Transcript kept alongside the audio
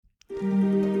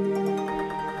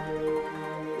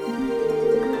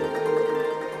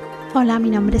Hola, mi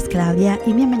nombre es Claudia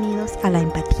y bienvenidos a La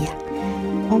Empatía,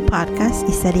 un podcast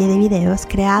y serie de videos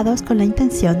creados con la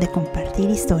intención de compartir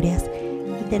historias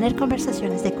y tener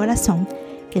conversaciones de corazón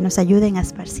que nos ayuden a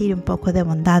esparcir un poco de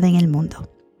bondad en el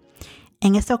mundo.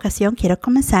 En esta ocasión quiero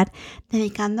comenzar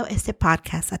dedicando este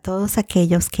podcast a todos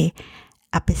aquellos que,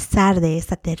 a pesar de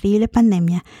esta terrible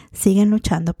pandemia, siguen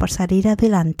luchando por salir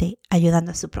adelante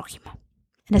ayudando a su prójimo.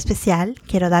 En especial,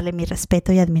 quiero darle mi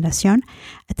respeto y admiración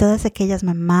a todas aquellas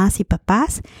mamás y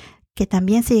papás que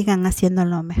también sigan haciendo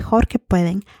lo mejor que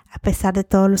pueden a pesar de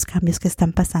todos los cambios que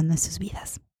están pasando en sus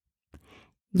vidas.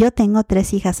 Yo tengo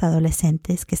 3 hijas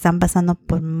adolescentes que están pasando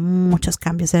por muchos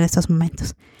cambios en estos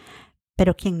momentos.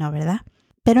 Pero ¿quién no, verdad?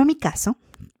 Pero en mi caso,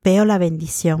 veo la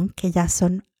bendición que ya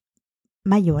son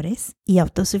mayores y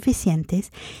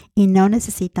autosuficientes y no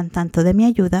necesitan tanto de mi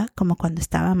ayuda como cuando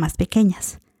estaban más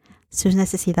pequeñas. Sus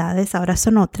necesidades ahora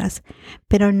son otras,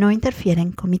 pero no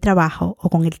interfieren con mi trabajo o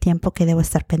con el tiempo que debo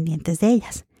estar pendientes de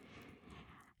ellas.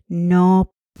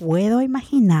 No puedo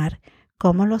imaginar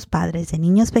cómo los padres de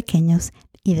niños pequeños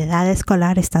y de edad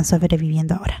escolar están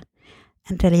sobreviviendo ahora.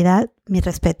 En realidad, mi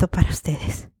respeto para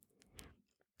ustedes.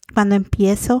 Cuando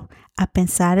empiezo a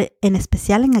pensar en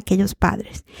especial en aquellos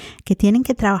padres que tienen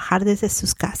que trabajar desde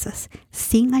sus casas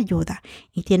sin ayuda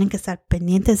y tienen que estar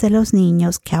pendientes de los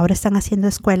niños que ahora están haciendo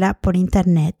escuela por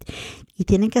internet y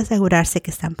tienen que asegurarse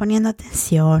que están poniendo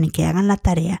atención y que hagan la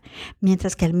tarea,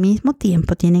 mientras que al mismo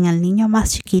tiempo tienen al niño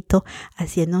más chiquito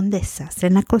haciendo un desastre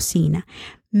en la cocina,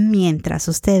 mientras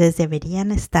ustedes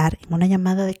deberían estar en una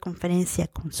llamada de conferencia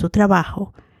con su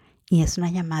trabajo y es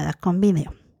una llamada con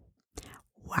video.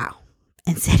 ¡Wow!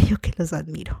 En serio que los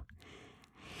admiro.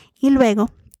 Y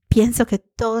luego pienso que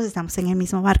todos estamos en el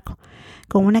mismo barco,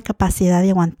 con una capacidad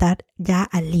de aguantar ya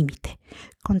al límite,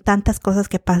 con tantas cosas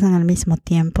que pasan al mismo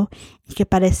tiempo y que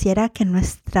pareciera que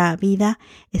nuestra vida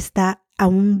está a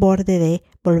un borde de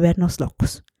volvernos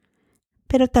locos.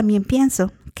 Pero también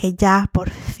pienso que ya por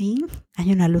fin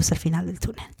hay una luz al final del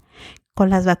túnel.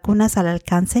 Con las vacunas al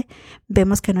alcance,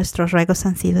 vemos que nuestros ruegos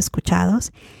han sido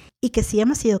escuchados y que si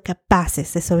hemos sido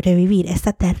capaces de sobrevivir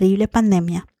esta terrible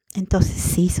pandemia, entonces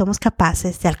sí somos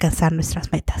capaces de alcanzar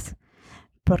nuestras metas.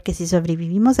 Porque si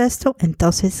sobrevivimos a esto,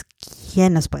 entonces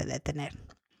 ¿quién nos puede detener?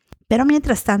 Pero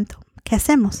mientras tanto, ¿qué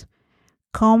hacemos?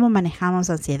 ¿Cómo manejamos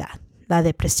la ansiedad, la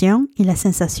depresión y la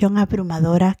sensación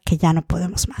abrumadora que ya no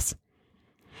podemos más?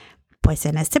 Pues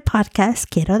en este podcast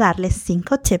quiero darles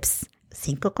 5 tips,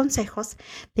 5 consejos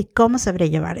de cómo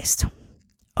sobrellevar esto.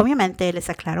 Obviamente les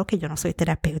aclaro que yo no soy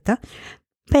terapeuta,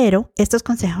 pero estos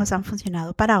consejos han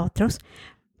funcionado para otros,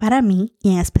 para mí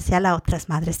y en especial a otras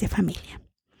madres de familia.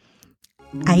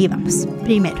 Ahí vamos.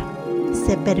 Primero,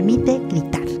 se permite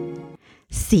gritar.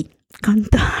 Sí, con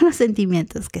todos los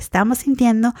sentimientos que estamos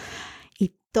sintiendo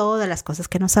y todas las cosas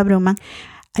que nos abruman,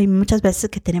 hay muchas veces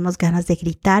que tenemos ganas de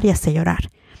gritar y hasta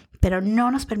llorar, pero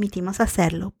no nos permitimos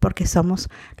hacerlo porque somos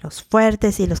los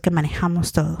fuertes y los que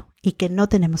manejamos todo y que no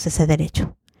tenemos ese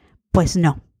derecho. Pues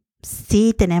no,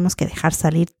 sí tenemos que dejar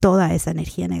salir toda esa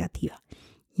energía negativa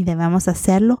y debemos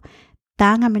hacerlo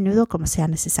tan a menudo como sea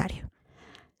necesario.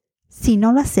 Si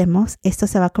no lo hacemos, esto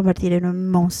se va a convertir en un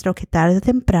monstruo que tarde o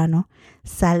temprano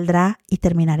saldrá y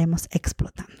terminaremos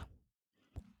explotando.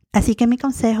 Así que mi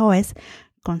consejo es: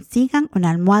 consigan una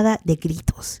almohada de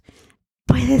gritos.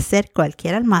 Puede ser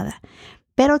cualquier almohada,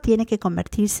 pero tiene que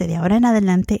convertirse de ahora en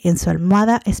adelante en su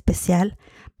almohada especial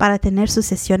para tener sus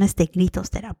sesiones de gritos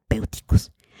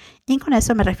terapéuticos. Y con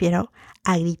eso me refiero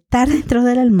a gritar dentro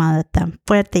de la almohada tan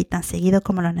fuerte y tan seguido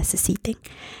como lo necesiten.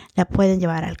 La pueden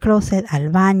llevar al closet, al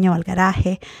baño, al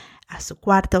garaje, a su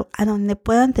cuarto, a donde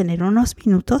puedan tener unos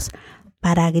minutos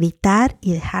para gritar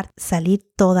y dejar salir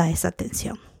toda esa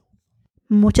tensión.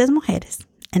 Muchas mujeres,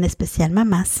 en especial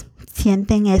mamás,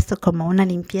 sienten esto como una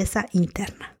limpieza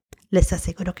interna. Les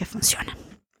aseguro que funciona.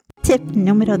 Tip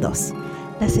número 2.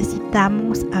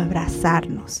 Necesitamos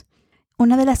abrazarnos.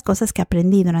 Una de las cosas que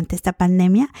aprendí durante esta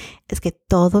pandemia es que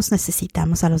todos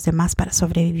necesitamos a los demás para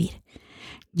sobrevivir.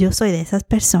 Yo soy de esas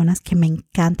personas que me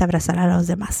encanta abrazar a los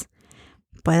demás.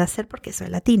 Puede ser porque soy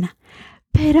latina,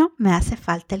 pero me hace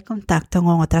falta el contacto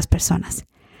con otras personas.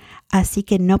 Así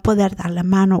que no poder dar la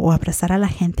mano o abrazar a la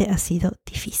gente ha sido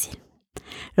difícil.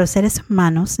 Los seres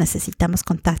humanos necesitamos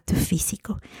contacto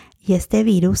físico y este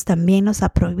virus también nos ha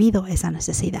prohibido esa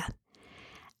necesidad.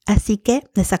 Así que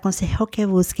les aconsejo que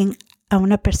busquen a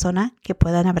una persona que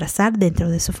puedan abrazar dentro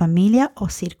de su familia o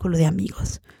círculo de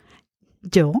amigos.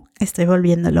 Yo estoy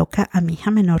volviendo loca a mi hija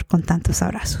menor con tantos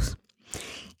abrazos.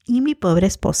 Y mi pobre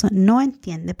esposo no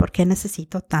entiende por qué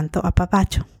necesito tanto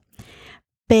apapacho.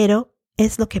 Pero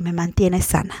es lo que me mantiene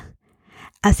sana.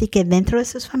 Así que dentro de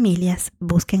sus familias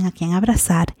busquen a quien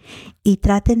abrazar y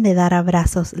traten de dar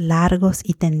abrazos largos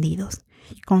y tendidos,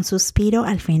 con suspiro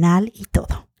al final y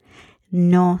todo.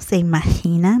 No se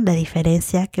imaginan la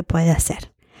diferencia que puede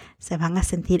hacer. Se van a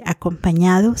sentir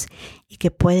acompañados y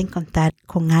que pueden contar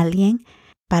con alguien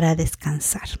para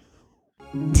descansar.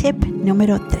 Tip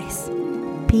número 3.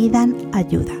 Pidan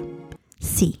ayuda.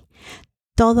 Sí,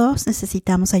 todos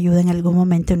necesitamos ayuda en algún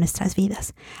momento en nuestras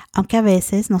vidas, aunque a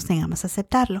veces nos tengamos a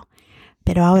aceptarlo.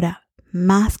 Pero ahora,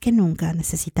 más que nunca,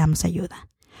 necesitamos ayuda.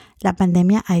 La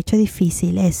pandemia ha hecho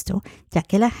difícil esto, ya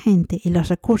que la gente y los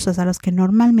recursos a los que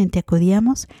normalmente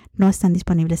acudíamos no están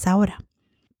disponibles ahora.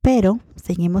 Pero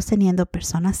seguimos teniendo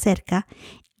personas cerca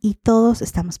y todos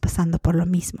estamos pasando por lo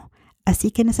mismo, así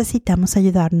que necesitamos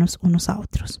ayudarnos unos a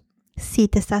otros. Si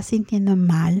te estás sintiendo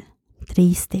mal,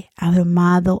 triste,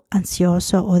 abrumado,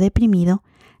 ansioso o deprimido,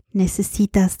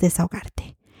 necesitas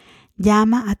desahogarte.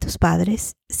 Llama a tus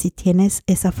padres si tienes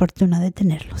esa fortuna de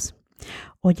tenerlos.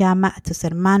 O llama a tus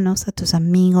hermanos, a tus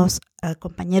amigos, al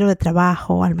compañero de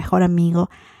trabajo, al mejor amigo,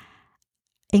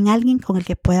 en alguien con el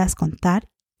que puedas contar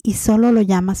y solo lo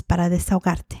llamas para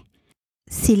desahogarte.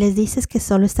 Si les dices que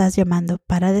solo estás llamando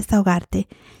para desahogarte,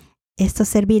 esto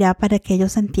servirá para que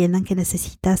ellos entiendan que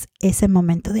necesitas ese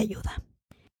momento de ayuda.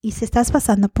 Y si estás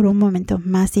pasando por un momento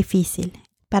más difícil,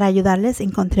 para ayudarles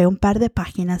encontré un par de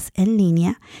páginas en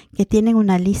línea que tienen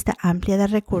una lista amplia de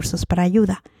recursos para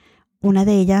ayuda. Una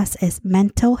de ellas es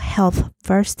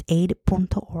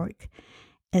mentalhealthfirstaid.org.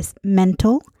 Es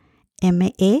mental,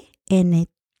 M-E-N-T-A-L,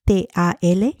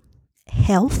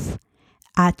 health,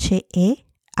 H-E-A-L-T-H,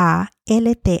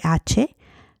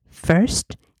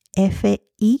 first,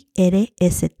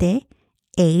 F-I-R-S-T,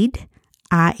 aid,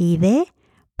 A-I-D.org.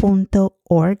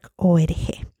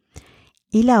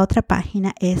 Y la otra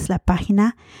página es la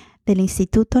página del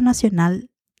Instituto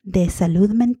Nacional de Salud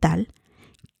Mental,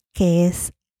 que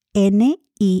es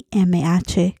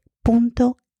nih.nih.gov.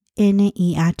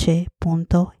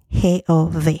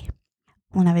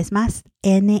 Una vez más,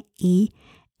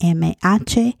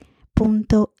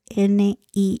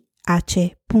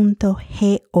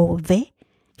 nih.nih.gov,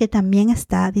 que también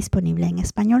está disponible en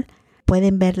español.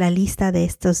 Pueden ver la lista de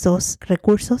estos dos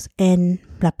recursos en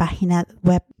la página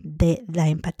web de la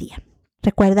Empatía.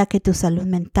 Recuerda que tu salud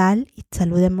mental y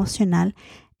salud emocional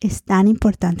es tan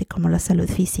importante como la salud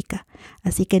física,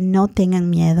 así que no tengan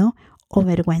miedo o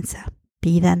vergüenza,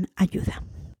 pidan ayuda.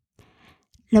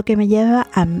 Lo que me lleva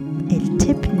al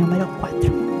tip número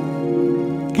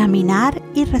 4. Caminar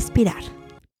y respirar.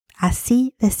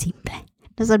 Así de simple.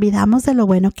 Nos olvidamos de lo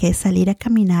bueno que es salir a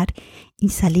caminar y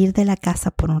salir de la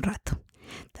casa por un rato.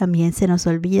 También se nos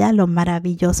olvida lo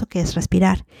maravilloso que es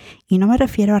respirar. Y no me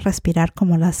refiero a respirar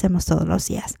como lo hacemos todos los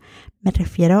días. Me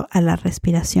refiero a la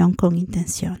respiración con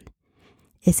intención.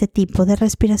 Ese tipo de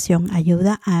respiración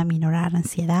ayuda a aminorar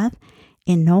ansiedad,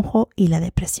 enojo y la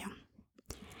depresión.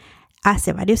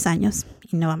 Hace varios años,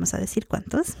 y no vamos a decir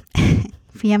cuántos,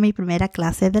 fui a mi primera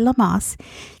clase de Lamaze,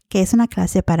 que es una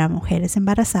clase para mujeres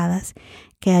embarazadas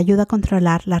que ayuda a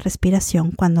controlar la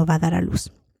respiración cuando va a dar a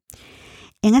luz.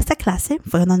 En esta clase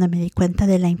fue donde me di cuenta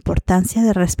de la importancia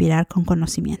de respirar con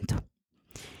conocimiento.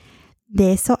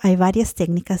 De eso hay varias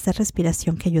técnicas de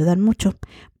respiración que ayudan mucho.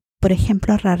 Por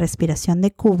ejemplo, la respiración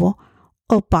de cubo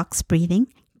o box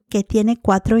breathing, que tiene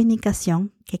 4 indicaciones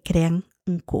que crean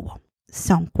un cubo.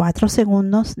 Son 4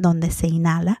 segundos donde se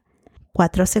inhala,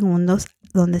 4 segundos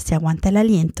donde se aguanta el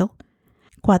aliento,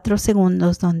 4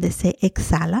 segundos donde se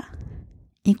exhala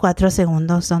y 4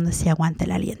 segundos donde se aguanta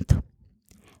el aliento.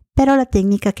 Pero la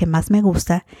técnica que más me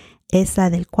gusta es la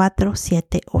del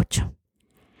 4-7-8.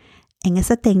 En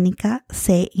esa técnica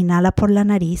se inhala por la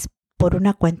nariz por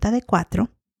una cuenta de 4,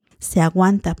 se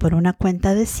aguanta por una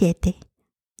cuenta de 7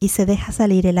 y se deja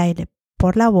salir el aire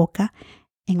por la boca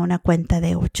en una cuenta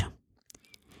de 8.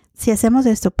 Si hacemos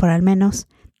esto por al menos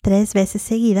 3 veces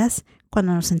seguidas,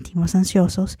 cuando nos sentimos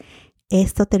ansiosos,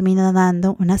 esto termina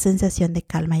dando una sensación de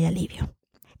calma y alivio.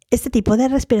 Este tipo de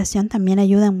respiración también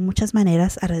ayuda en muchas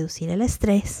maneras a reducir el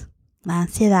estrés, la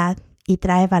ansiedad y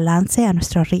trae balance a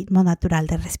nuestro ritmo natural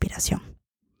de respiración.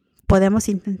 Podemos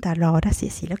intentarlo ahora si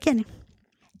así lo quieren.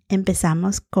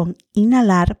 Empezamos con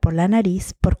inhalar por la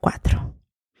nariz por 4.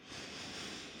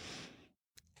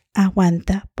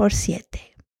 Aguanta por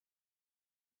 7.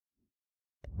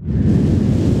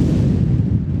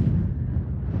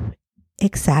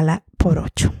 Exhala por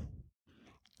 8.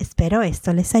 Espero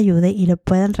esto les ayude y lo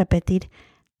puedan repetir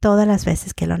todas las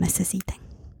veces que lo necesiten.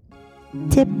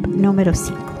 Tip número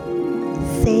 5.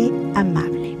 Sé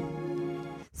amable.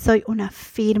 Soy una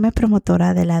firme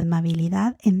promotora de la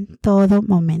amabilidad en todo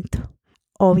momento.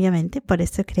 Obviamente, por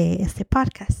eso creé este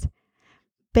podcast.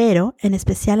 Pero en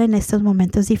especial en estos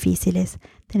momentos difíciles,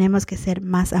 tenemos que ser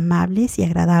más amables y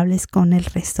agradables con el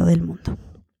resto del mundo.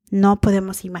 No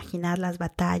podemos imaginar las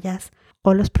batallas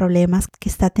o los problemas que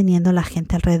está teniendo la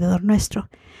gente alrededor nuestro.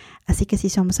 Así que si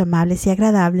somos amables y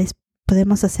agradables,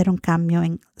 podemos hacer un cambio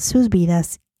en sus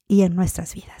vidas y en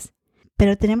nuestras vidas.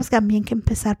 Pero tenemos también que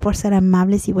empezar por ser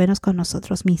amables y buenos con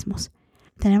nosotros mismos.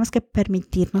 Tenemos que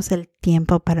permitirnos el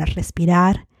tiempo para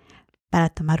respirar, para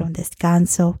tomar un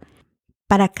descanso,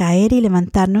 para caer y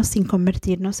levantarnos sin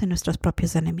convertirnos en nuestros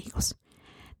propios enemigos.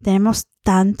 Tenemos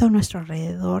tanto a nuestro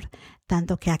alrededor,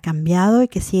 tanto que ha cambiado y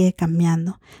que sigue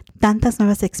cambiando, tantas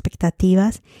nuevas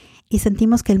expectativas y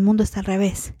sentimos que el mundo está al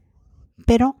revés.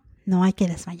 Pero no hay que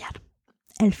desmayar.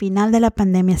 El final de la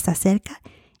pandemia está cerca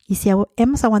y si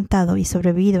hemos aguantado y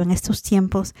sobrevivido en estos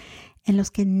tiempos en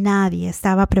los que nadie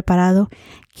estaba preparado,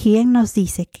 ¿quién nos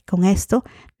dice que con esto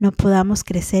no podamos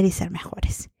crecer y ser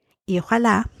mejores? Y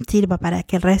ojalá sirva para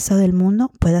que el resto del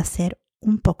mundo pueda ser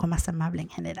un poco más amable en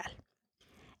general.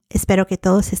 Espero que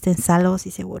todos estén salvos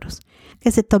y seguros,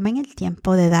 que se tomen el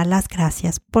tiempo de dar las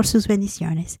gracias por sus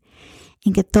bendiciones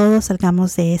y que todos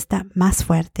salgamos de esta más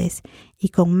fuertes y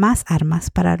con más armas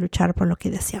para luchar por lo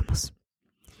que deseamos.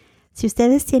 Si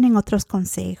ustedes tienen otros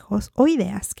consejos o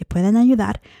ideas que puedan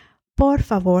ayudar, por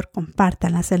favor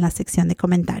compártanlas en la sección de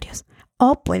comentarios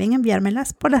o pueden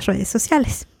enviármelas por las redes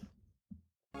sociales.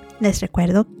 Les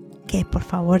recuerdo que por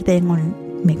favor den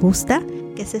un me gusta,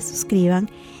 que se suscriban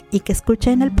y que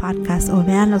escuchen el podcast o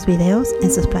vean los videos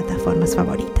en sus plataformas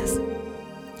favoritas.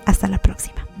 Hasta la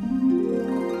próxima.